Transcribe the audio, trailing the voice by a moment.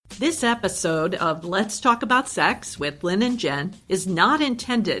This episode of Let's Talk About Sex with Lynn and Jen is not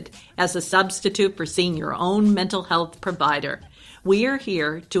intended as a substitute for seeing your own mental health provider. We are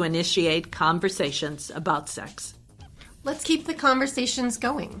here to initiate conversations about sex. Let's keep the conversations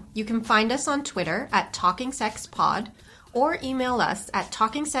going. You can find us on Twitter at TalkingSexPod or email us at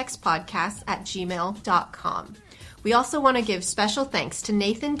talkingsexpodcast@gmail.com. We also want to give special thanks to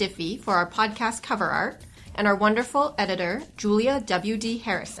Nathan Diffie for our podcast cover art and our wonderful editor, Julia W.D.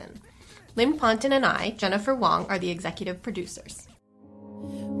 Harrison. Lynn Ponton and I, Jennifer Wong, are the executive producers.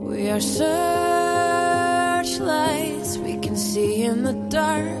 We are searchlights we can see in the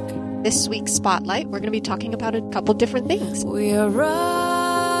dark. This week's Spotlight, we're going to be talking about a couple different things. We are rockets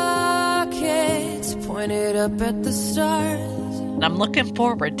pointed up at the stars. I'm looking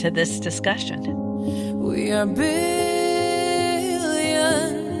forward to this discussion. We are billions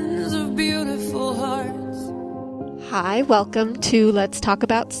of beautiful hearts. Hi, welcome to Let's Talk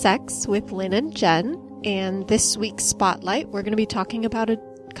About Sex with Lynn and Jen. And this week's Spotlight, we're going to be talking about a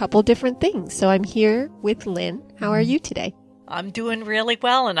couple different things. So I'm here with Lynn. How are you today? I'm doing really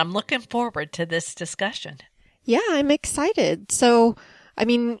well, and I'm looking forward to this discussion. Yeah, I'm excited. So, I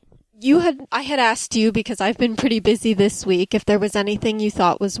had asked you, because I've been pretty busy this week, if there was anything you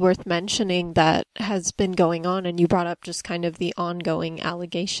thought was worth mentioning that has been going on, and you brought up just kind of the ongoing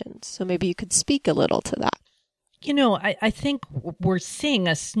allegations. So maybe you could speak a little to that. You know, I think we're seeing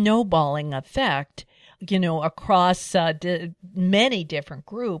a snowballing effect, across many different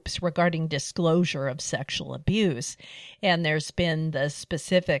groups regarding disclosure of sexual abuse. And there's been the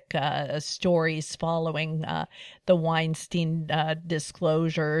specific stories following the Weinstein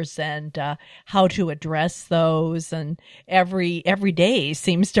disclosures and how to address those. And every day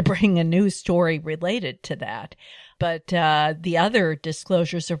seems to bring a new story related to that. But the other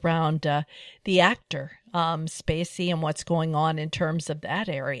disclosures around the actor, Spacey, and what's going on in terms of that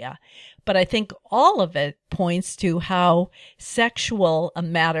area. But I think all of it points to how sexual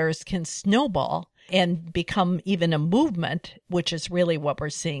matters can snowball and become even a movement, which is really what we're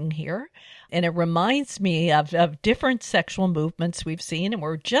seeing here. And it reminds me of different sexual movements we've seen, and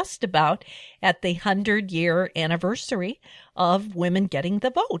we're just about at the 100-year anniversary of women getting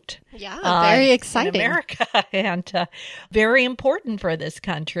the vote. Yeah, very exciting. In America, and very important for this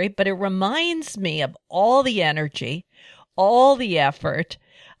country. But it reminds me of all the energy, all the effort.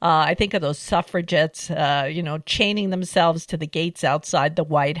 I think of those suffragettes, chaining themselves to the gates outside the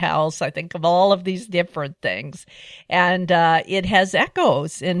White House. I think of all of these different things. And it has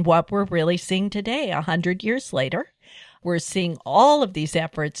echoes in what we're really seeing today, 100 years later. We're seeing all of these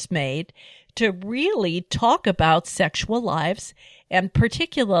efforts made to really talk about sexual lives and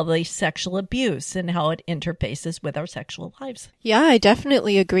particularly sexual abuse and how it interfaces with our sexual lives. Yeah, I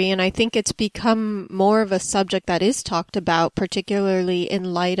definitely agree. And I think it's become more of a subject that is talked about, particularly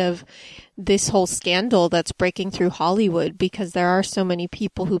in light of this whole scandal that's breaking through Hollywood, because there are so many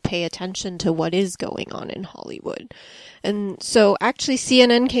people who pay attention to what is going on in Hollywood. And so actually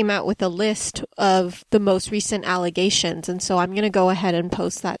CNN came out with a list of the most recent allegations. And so I'm going to go ahead and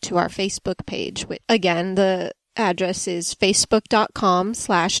post that to our Facebook page. Again, the address is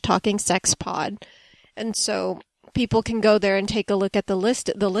facebook.com/talkingsexpod. And so people can go there and take a look at the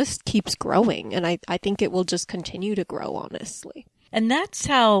list. The list keeps growing, and I think it will just continue to grow, honestly. And that's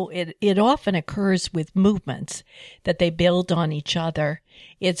how it often occurs with movements, that they build on each other.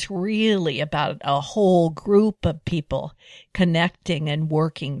 It's really about a whole group of people connecting and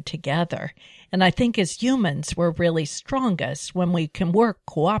working together. And I think as humans, we're really strongest when we can work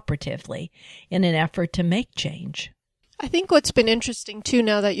cooperatively in an effort to make change. I think what's been interesting, too,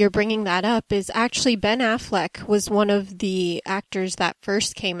 now that you're bringing that up, is actually Ben Affleck was one of the actors that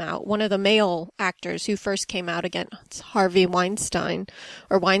first came out, one of the male actors who first came out against Harvey Weinstein.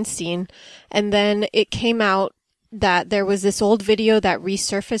 And then it came out that there was this old video that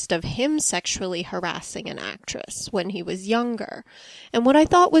resurfaced of him sexually harassing an actress when he was younger. And what I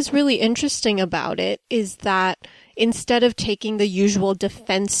thought was really interesting about it is that instead of taking the usual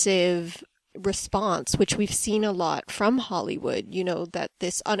defensive response, which we've seen a lot from Hollywood, that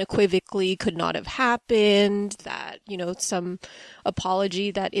this unequivocally could not have happened, that, some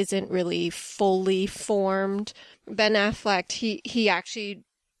apology that isn't really fully formed. Ben Affleck, he actually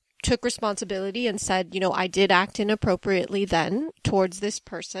took responsibility and said, I did act inappropriately then towards this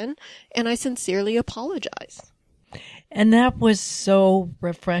person, and I sincerely apologize. And that was so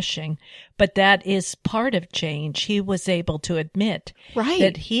refreshing. But that is part of change. He was able to admit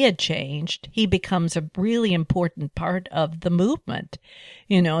that he had changed. He becomes a really important part of the movement,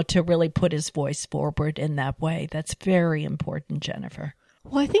 to really put his voice forward in that way. That's very important, Jennifer.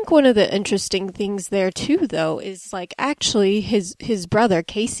 Well, I think one of the interesting things there too, though, is like actually his brother,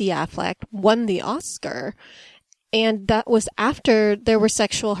 Casey Affleck, won the Oscar. And that was after there were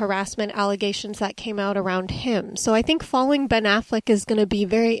sexual harassment allegations that came out around him. So I think following Ben Affleck is going to be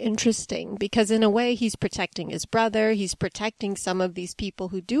very interesting because in a way he's protecting his brother, he's protecting some of these people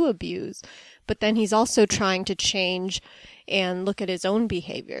who do abuse, but then he's also trying to change and look at his own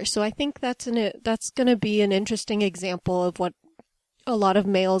behavior. So I think that's going to be an interesting example of what a lot of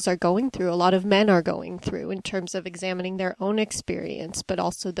males are going through, a lot of men are going through in terms of examining their own experience, but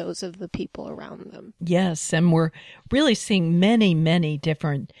also those of the people around them. Yes, and we're really seeing many, many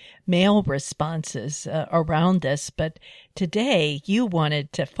different male responses around this. But today you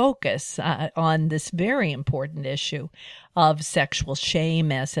wanted to focus on this very important issue of sexual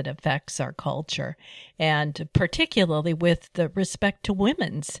shame as it affects our culture, and particularly with the respect to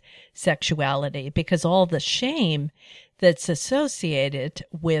women's sexuality, because all the shame that's associated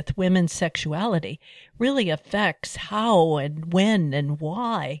with women's sexuality really affects how and when and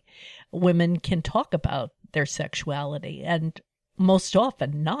why women can talk about their sexuality, and most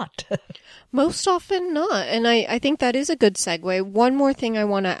often not. Most often not. And I think that is a good segue. One more thing I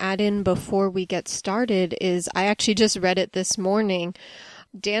want to add in before we get started is I actually just read it this morning.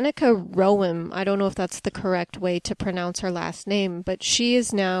 Danica Roem, I don't know if that's the correct way to pronounce her last name, but she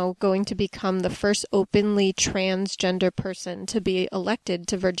is now going to become the first openly transgender person to be elected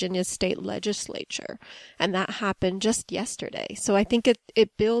to Virginia's state legislature. And that happened just yesterday. So I think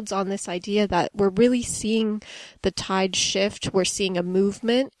it builds on this idea that we're really seeing the tide shift. We're seeing a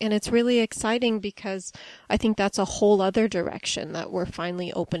movement, and it's really exciting because I think that's a whole other direction that we're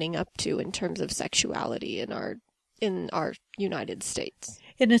finally opening up to in terms of sexuality in our United States.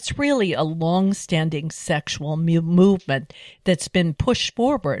 And it's really a long-standing sexual movement that's been pushed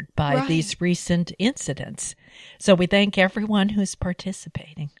forward by these recent incidents. So we thank everyone who's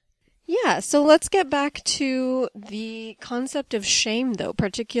participating. Yeah, so let's get back to the concept of shame, though,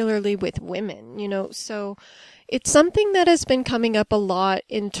 particularly with women. So it's something that has been coming up a lot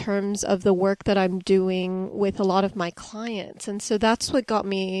in terms of the work that I'm doing with a lot of my clients. And so that's what got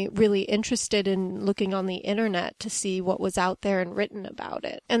me really interested in looking on the internet to see what was out there and written about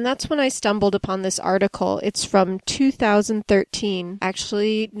it. And that's when I stumbled upon this article. It's from 2013,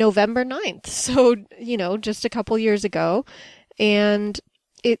 actually November 9th. So, just a couple years ago. And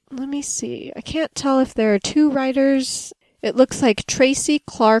let me see, I can't tell if there are two writers. It looks like Tracy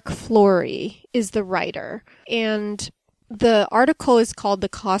Clark Flory is the writer. And the article is called The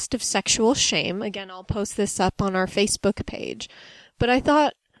Cost of Sexual Shame. Again, I'll post this up on our Facebook page. But I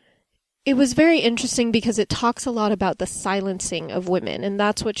thought it was very interesting because it talks a lot about the silencing of women. And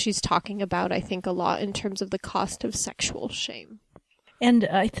that's what she's talking about, I think, a lot in terms of the cost of sexual shame. And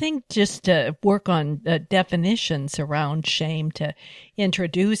I think just to work on definitions around shame to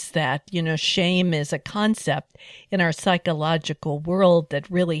introduce that, shame is a concept in our psychological world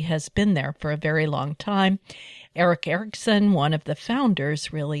that really has been there for a very long time. Erik Erikson, one of the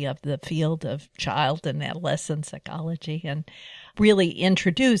founders really of the field of child and adolescent psychology, and really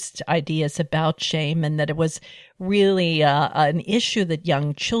introduced ideas about shame, and that it was really an issue that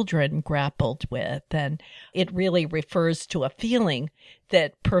young children grappled with. And it really refers to a feeling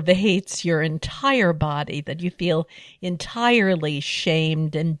that pervades your entire body, that you feel entirely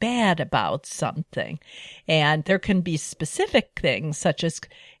shamed and bad about something. And there can be specific things such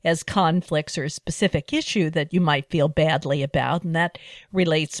as conflicts or a specific issue that you might feel badly about, and that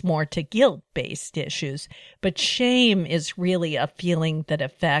relates more to guilt-based issues. But shame is really a feeling that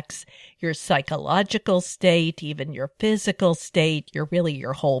affects your psychological state, even your physical state,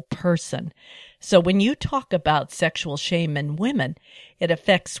 your whole person. So when you talk about sexual shame in women, it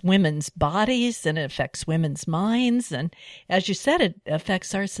affects women's bodies and it affects women's minds. And as you said, it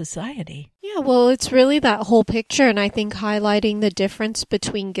affects our society. Yeah, well, it's really that whole picture. And I think highlighting the difference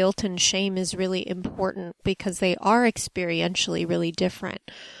between guilt and shame is really important because they are experientially really different.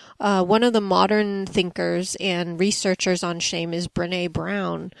 One of the modern thinkers and researchers on shame is Brené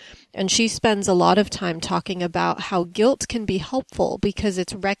Brown, and she spends a lot of time talking about how guilt can be helpful because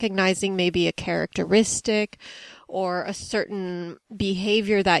it's recognizing maybe a characteristic or a certain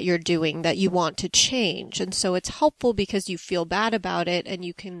behavior that you're doing that you want to change. And so it's helpful because you feel bad about it and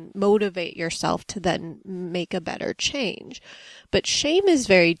you can motivate yourself to then make a better change. But shame is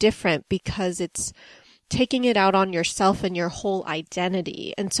very different because it's taking it out on yourself and your whole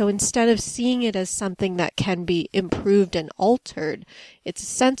identity. And so instead of seeing it as something that can be improved and altered, it's a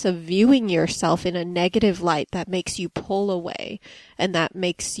sense of viewing yourself in a negative light that makes you pull away and that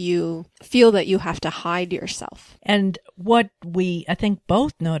makes you feel that you have to hide yourself. And what we, I think,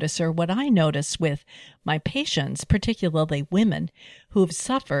 both notice, or what I notice with my patients, particularly women who've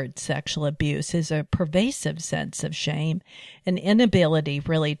suffered sexual abuse, is a pervasive sense of shame, an inability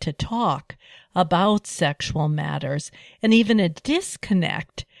really to talk about sexual matters, and even a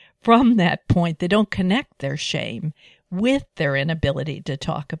disconnect from that point. They don't connect their shame with their inability to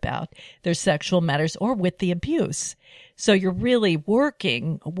talk about their sexual matters or with the abuse. So you're really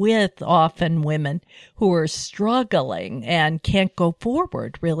working with often women who are struggling and can't go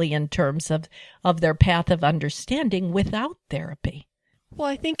forward really in terms of their path of understanding without therapy. Well,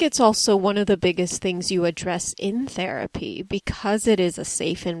 I think it's also one of the biggest things you address in therapy because it is a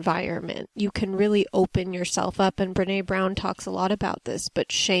safe environment. You can really open yourself up, and Brene Brown talks a lot about this, but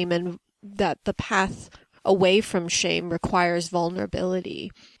shame and that the path away from shame requires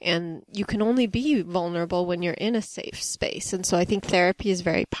vulnerability, and you can only be vulnerable when you're in a safe space. And so I think therapy is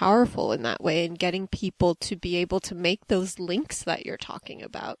very powerful in that way, in getting people to be able to make those links that you're talking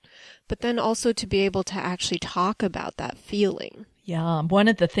about, but then also to be able to actually talk about that feeling. Yeah, one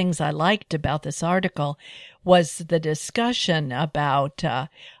of the things I liked about this article was the discussion about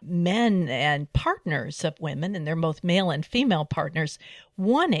men and partners of women, and they're both male and female partners,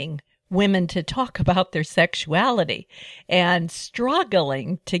 wanting women to talk about their sexuality and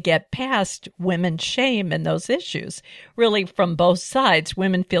struggling to get past women's shame in those issues. Really, from both sides,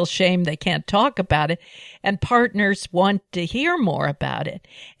 women feel shame they can't talk about it, and partners want to hear more about it.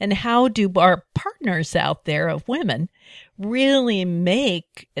 And how do our partners out there of women really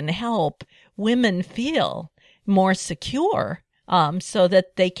make and help women feel more secure so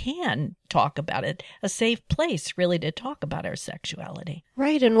that they can talk about it, a safe place really to talk about our sexuality.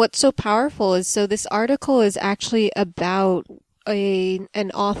 Right, and what's so powerful is, so this article is actually about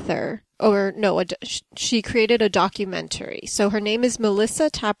an author, or no, she created a documentary. So her name is Melissa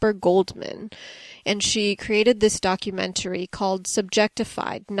Tapper Goldman, and she created this documentary called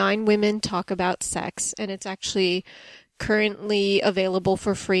Subjectified: 9 Women Talk About Sex, and it's actually currently available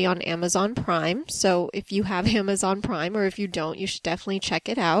for free on Amazon Prime. So if you have Amazon Prime, or if you don't, you should definitely check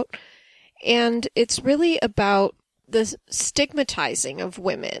it out. And it's really about the stigmatizing of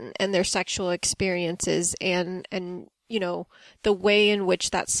women and their sexual experiences, and you know, the way in which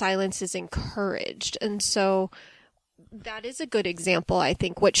that silence is encouraged. And so that is a good example. I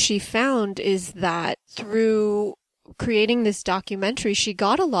think what she found is that through creating this documentary, she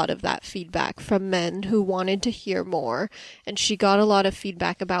got a lot of that feedback from men who wanted to hear more, and she got a lot of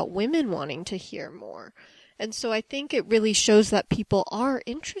feedback about women wanting to hear more. And so I think it really shows that people are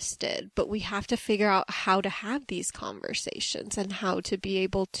interested, but we have to figure out how to have these conversations and how to be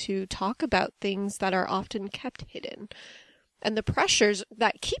able to talk about things that are often kept hidden and the pressures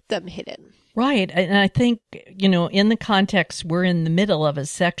that keep them hidden. Right. And I think, you know, in the context, we're in the middle of a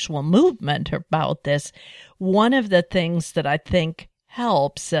sexual movement about this. One of the things that I think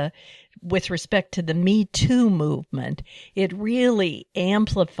helps with respect to the Me Too movement, it really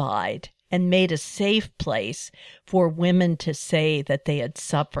amplified and made a safe place for women to say that they had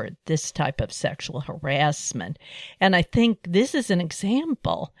suffered this type of sexual harassment. And I think this is an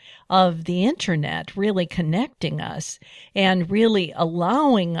example of the internet really connecting us and really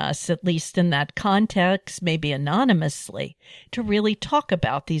allowing us, at least in that context, maybe anonymously, to really talk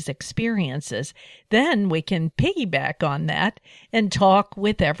about these experiences. Then we can piggyback on that and talk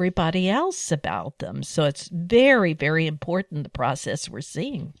with everybody else about them. So it's very, very important, the process we're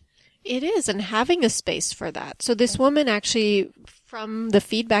seeing. It is, and having a space for that. So this woman actually, from the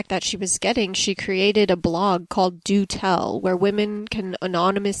feedback that she was getting, she created a blog called Do Tell, where women can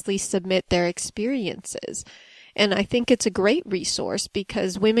anonymously submit their experiences. And I think it's a great resource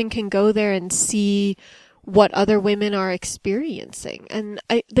because women can go there and see what other women are experiencing. And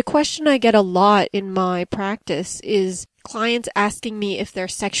the question I get a lot in my practice is clients asking me if their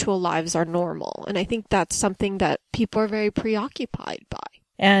sexual lives are normal. And I think that's something that people are very preoccupied by.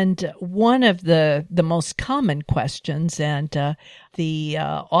 And one of the most common questions, and the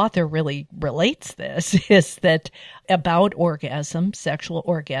author really relates this, is that about orgasm, sexual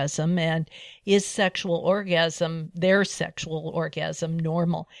orgasm, and is sexual orgasm, their sexual orgasm,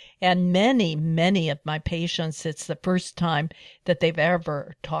 normal? And many of my patients, it's the first time that they've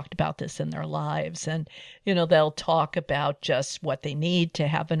ever talked about this in their lives. And, you know, they'll talk about just what they need to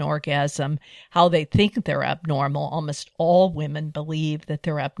have an orgasm, how they think they're abnormal. Almost all women believe that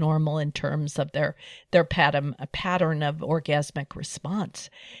they're abnormal in terms of their pattern of orgasmic response.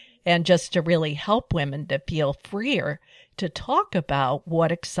 and just to really help women to feel freer to talk about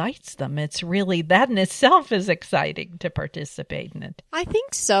what excites them. It's really, that in itself is exciting to participate in it. I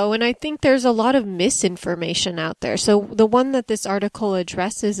think so. And I think there's a lot of misinformation out there. So the one that this article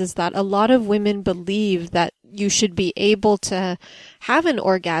addresses is that a lot of women believe that you should be able to have an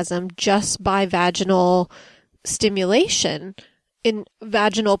orgasm just by vaginal stimulation, in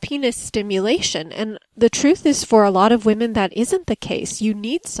vaginal penis stimulation. And the truth is, for a lot of women, that isn't the case. You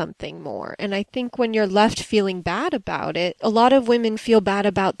need something more. And I think when you're left feeling bad about it, a lot of women feel bad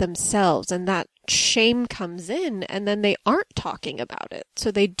about themselves, and that shame comes in, and then they aren't talking about it. So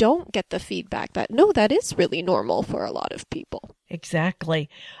they don't get the feedback that, no, that is really normal for a lot of people. Exactly.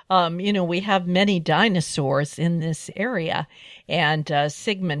 We have many dinosaurs in this area, and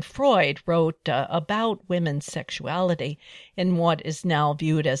Sigmund Freud wrote about women's sexuality in what is now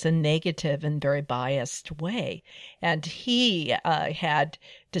viewed as a negative and very biased way. And he had,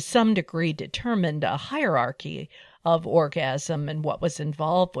 to some degree, determined a hierarchy of orgasm and what was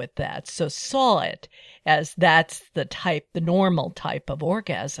involved with that. So saw it as that's the normal type of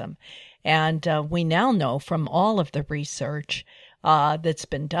orgasm. And we now know from all of the research that's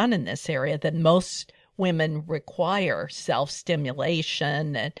been done in this area that most women require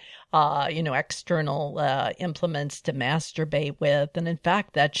self-stimulation and, external implements to masturbate with. And in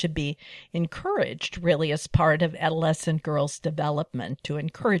fact, that should be encouraged really as part of adolescent girls' development to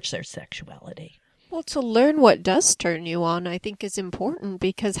encourage their sexuality. Well, to learn what does turn you on, I think, is important,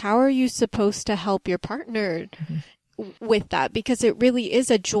 because how are you supposed to help your partner with that? Because it really is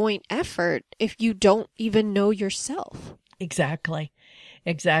a joint effort if you don't even know yourself. Exactly.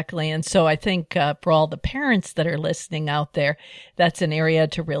 And so I think for all the parents that are listening out there, that's an area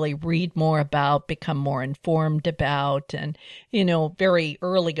to really read more about, become more informed about. And, very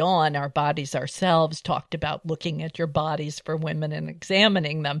early on, our bodies ourselves talked about looking at your bodies for women and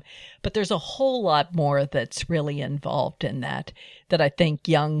examining them. But there's a whole lot more that's really involved in that I think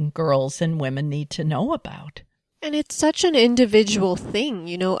young girls and women need to know about. And it's such an individual thing,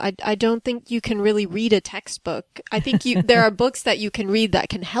 I don't think you can really read a textbook. I think there are books that you can read that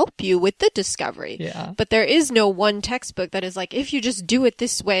can help you with the discovery. Yeah. But there is no one textbook that is like, if you just do it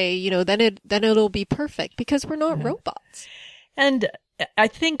this way, then it'll be perfect, because we're not robots. And I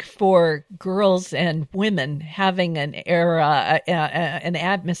think for girls and women, having an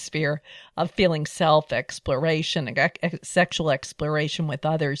atmosphere of feeling self-exploration, sexual exploration with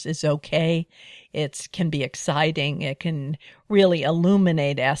others is okay. It can be exciting. It can really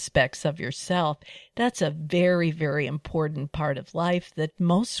illuminate aspects of yourself. That's a very, very important part of life that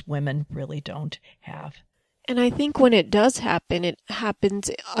most women really don't have. And I think when it does happen, it happens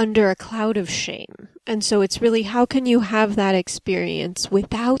under a cloud of shame. And so it's really, how can you have that experience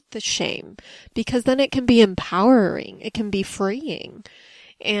without the shame? Because then it can be empowering. It can be freeing.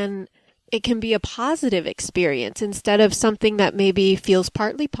 And it can be a positive experience instead of something that maybe feels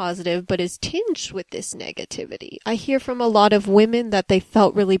partly positive but is tinged with this negativity. I hear from a lot of women that they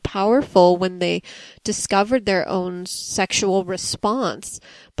felt really powerful when they discovered their own sexual response,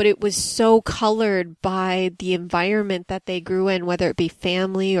 but it was so colored by the environment that they grew in, whether it be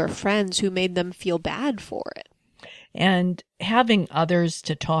family or friends who made them feel bad for it. And having others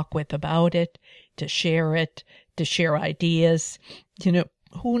to talk with about it, to share ideas,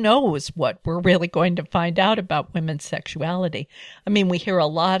 who knows what we're really going to find out about women's sexuality. I mean, we hear a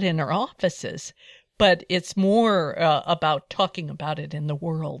lot in our offices, but it's more about talking about it in the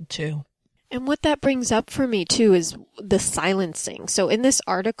world, too. And what that brings up for me, too, is the silencing. So in this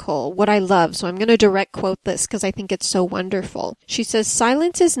article, what I love, so I'm going to direct quote this because I think it's so wonderful. She says,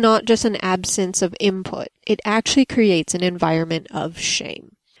 silence is not just an absence of input. It actually creates an environment of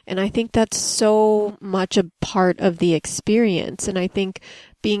shame. And I think that's so much a part of the experience. And I think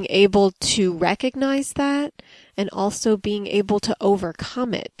being able to recognize that and also being able to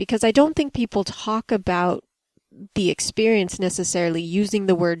overcome it, because I don't think people talk about the experience necessarily using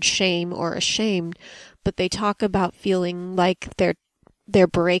the word shame or ashamed, but they talk about feeling like they're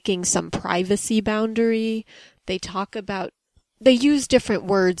breaking some privacy boundary. They use different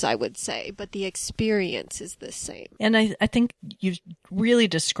words, I would say, but the experience is the same. And I think you've really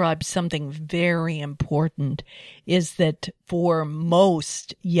described something very important, is that for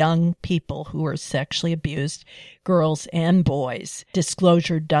most young people who are sexually abused, girls and boys,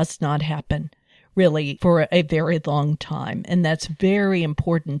 disclosure does not happen really for a very long time. And that's very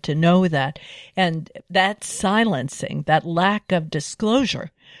important to know that. And that silencing, that lack of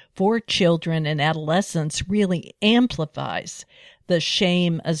disclosure for children and adolescents really amplifies the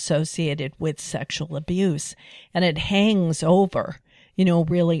shame associated with sexual abuse. And it hangs over,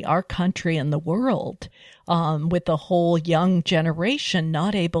 really our country and the world, with the whole young generation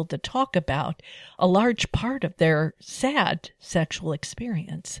not able to talk about a large part of their sad sexual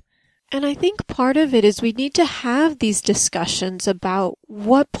experience. And I think part of it is we need to have these discussions about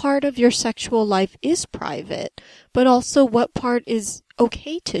what part of your sexual life is private, but also what part is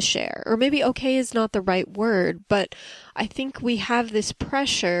okay to share. Or maybe okay is not the right word, but I think we have this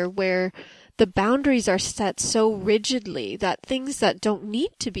pressure where the boundaries are set so rigidly that things that don't need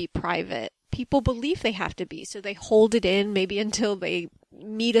to be private, people believe they have to be. So they hold it in maybe until they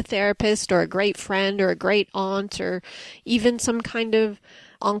meet a therapist or a great friend or a great aunt or even some kind of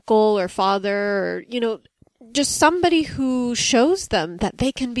uncle or father or, just somebody who shows them that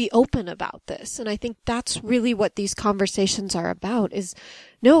they can be open about this. And I think that's really what these conversations are about is,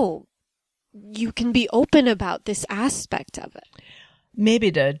 no, you can be open about this aspect of it.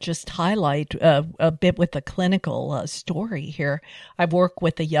 Maybe to just highlight a bit with the clinical story here, I've worked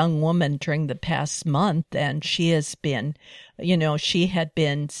with a young woman during the past month, and she has been, she had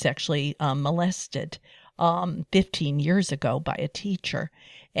been sexually molested 15 years ago by a teacher.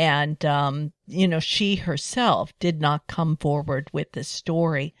 And, she herself did not come forward with the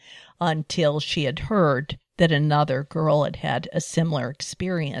story until she had heard that another girl had had a similar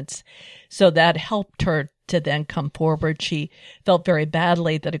experience. So that helped her to then come forward. She felt very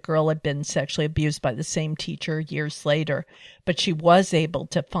badly that a girl had been sexually abused by the same teacher years later, but she was able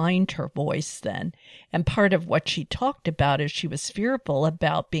to find her voice then. And part of what she talked about is she was fearful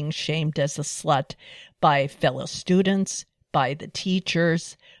about being shamed as a slut by fellow students, by the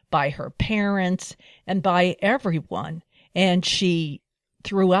teachers, by her parents, and by everyone. And she,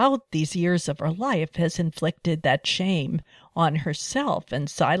 throughout these years of her life, has inflicted that shame on herself and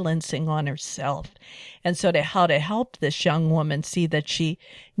silencing on herself. And so how to help this young woman see that she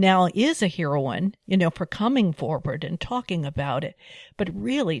now is a heroine, for coming forward and talking about it, but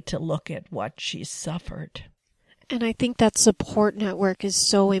really to look at what she's suffered. And I think that support network is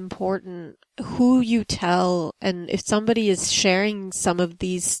so important. Who you tell, and if somebody is sharing some of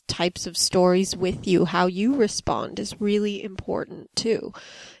these types of stories with you, how you respond is really important too.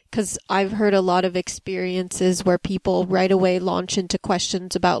 Because I've heard a lot of experiences where people right away launch into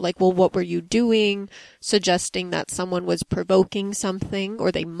questions about what were you doing? Suggesting that someone was provoking something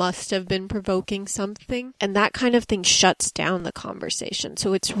or they must have been provoking something. And that kind of thing shuts down the conversation.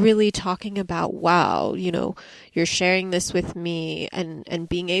 So it's really talking about, wow, you're sharing this with me and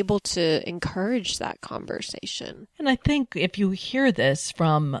being able to encourage that conversation. And I think if you hear this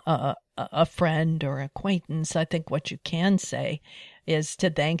from a friend or acquaintance, I think what you can say is to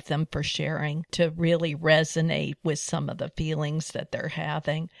thank them for sharing, to really resonate with some of the feelings that they're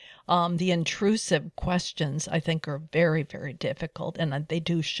having. The intrusive questions, I think, are very, very difficult, and they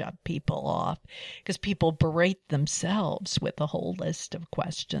do shut people off because people berate themselves with a whole list of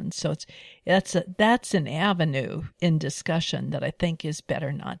questions. So that's an avenue in discussion that I think is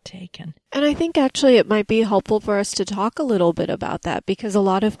better not taken. And I think actually it might be helpful for us to talk a little bit about that because a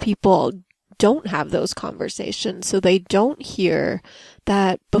lot of people don't have those conversations. So they don't hear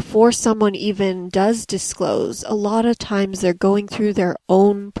that before someone even does disclose, a lot of times they're going through their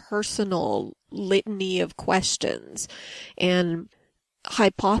own personal litany of questions and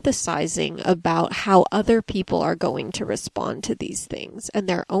hypothesizing about how other people are going to respond to these things and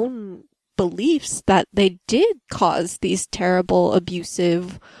their own beliefs that they did cause these terrible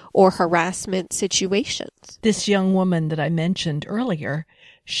abusive or harassment situations. This young woman that I mentioned earlier,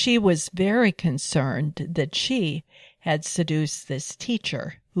 she was very concerned that she had seduced this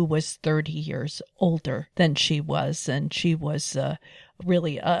teacher who was 30 years older than she was, and she was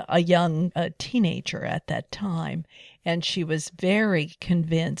really a young teenager at that time. And she was very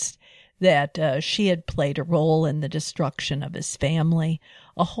convinced that she had played a role in the destruction of his family,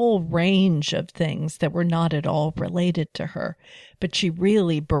 a whole range of things that were not at all related to her. But she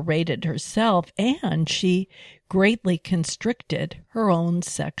really berated herself, and she greatly constricted her own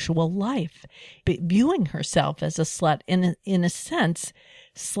sexual life, viewing herself as a slut, in a sense,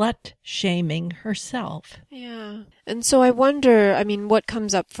 slut-shaming herself. Yeah. And so I wonder, what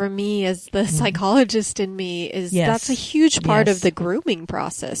comes up for me as the psychologist in me is that's a huge part of the grooming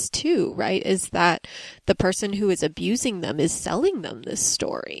process too, right? Is that the person who is abusing them is selling them this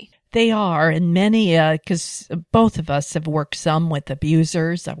story. They are, and many, because both of us have worked some with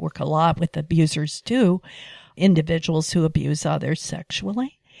abusers. I work a lot with abusers too, individuals who abuse others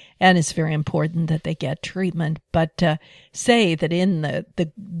sexually. And it's very important that they get treatment. But say that in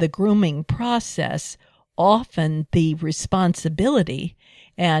the grooming process, often the responsibility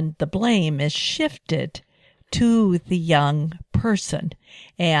and the blame is shifted to the young person.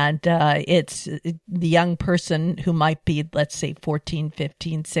 And it's the young person who might be, let's say, 14,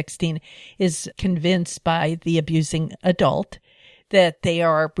 15, 16, is convinced by the abusing adult that they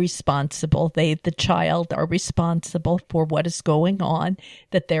are responsible. The child are responsible for what is going on,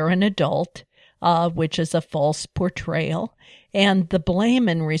 that they're an adult, which is a false portrayal. And the blame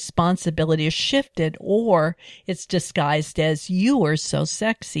and responsibility is shifted, or it's disguised as, you are so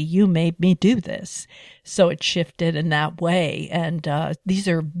sexy, you made me do this. So it's shifted in that way. And these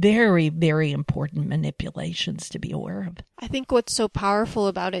are very, very important manipulations to be aware of. I think what's so powerful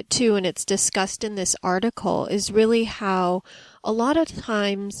about it, too, and it's discussed in this article, is really how a lot of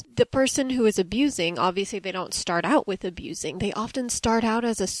times the person who is abusing, obviously they don't start out with abusing. They often start out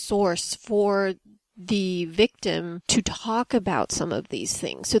as a source for the victim to talk about some of these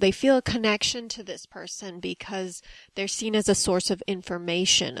things. So they feel a connection to this person because they're seen as a source of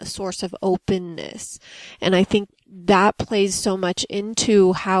information, a source of openness. And I think that plays so much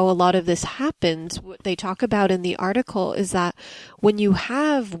into how a lot of this happens. What they talk about in the article is that when you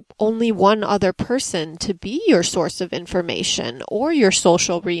have only one other person to be your source of information or your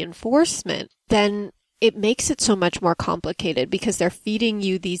social reinforcement, then it makes it so much more complicated because they're feeding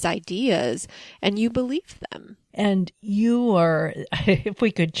you these ideas and you believe them. And you are, if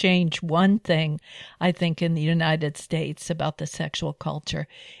we could change one thing, I think in the United States about the sexual culture,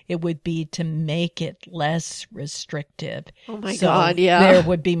 it would be to make it less restrictive. Oh my God, yeah. There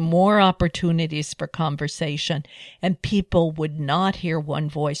would be more opportunities for conversation and people would not hear one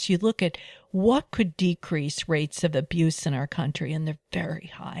voice. You look at what could decrease rates of abuse in our country, and they're very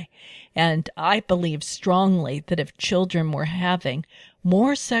high. And I believe strongly that if children were having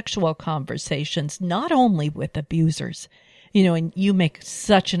more sexual conversations, not only with abusers, and you make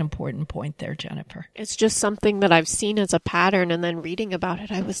such an important point there, Jennifer. It's just something that I've seen as a pattern, and then reading about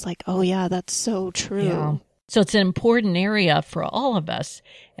it, I was like, oh yeah, that's so true. Yeah. So it's an important area for all of us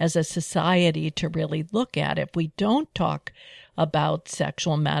as a society to really look at. If we don't talk about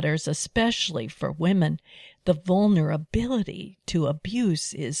sexual matters, especially for women, the vulnerability to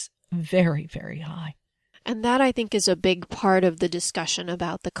abuse is very, very high. And that, I think, is a big part of the discussion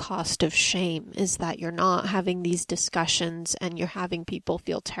about the cost of shame, is that you're not having these discussions and you're having people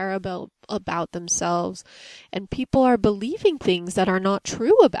feel terrible about themselves, and people are believing things that are not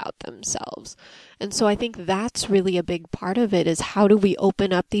true about themselves. And so I think that's really a big part of it, is how do we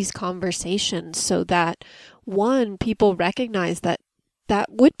open up these conversations so that, one, people recognize that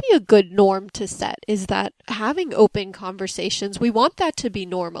would be a good norm to set, is that having open conversations, we want that to be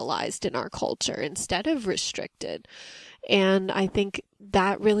normalized in our culture instead of restricted. And I think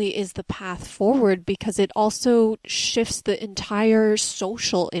that really is the path forward, because it also shifts the entire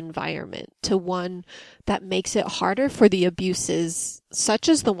social environment to one that makes it harder for the abuses, such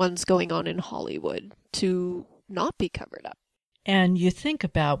as the ones going on in Hollywood, to not be covered up. And you think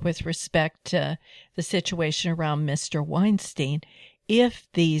about, with respect to the situation around Mr. Weinstein, if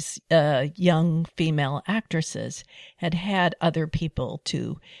these young female actresses had had other people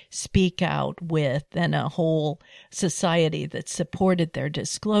to speak out with and a whole society that supported their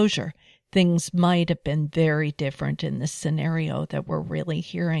disclosure, things might have been very different in this scenario that we're really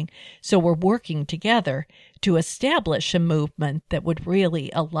hearing. So we're working together to establish a movement that would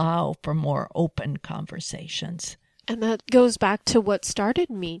really allow for more open conversations. And that goes back to what started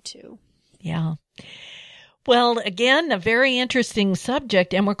Me Too. Yeah. Well, again, a very interesting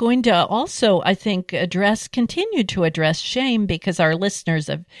subject, and we're going to also, I think, continue to address shame, because our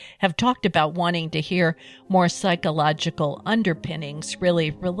listeners have talked about wanting to hear more psychological underpinnings really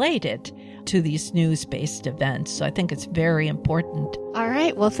related to these news-based events. So I think it's very important. All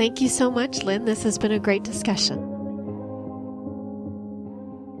right. Well, thank you so much, Lynn. This has been a great discussion.